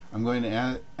I'm going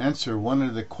to answer one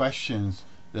of the questions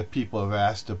that people have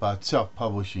asked about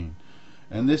self-publishing.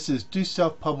 And this is, do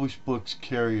self-published books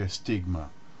carry a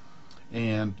stigma?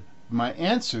 And my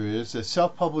answer is that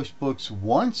self-published books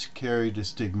once carried a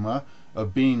stigma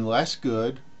of being less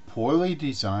good, poorly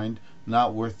designed,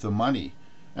 not worth the money.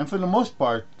 And for the most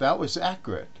part, that was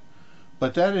accurate.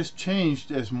 But that has changed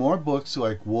as more books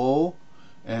like Wool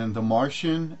and The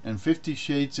Martian and 50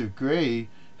 Shades of Grey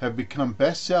have become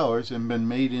bestsellers and been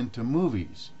made into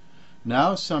movies.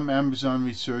 Now some Amazon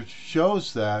research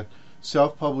shows that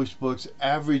self-published books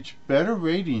average better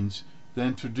ratings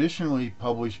than traditionally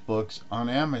published books on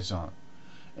Amazon.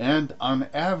 And on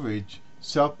average,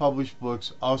 self-published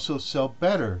books also sell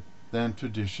better than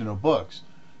traditional books.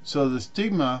 So the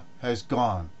stigma has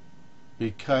gone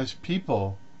because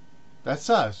people, that's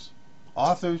us,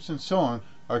 authors and so on,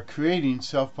 are creating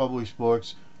self-published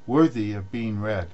books worthy of being read.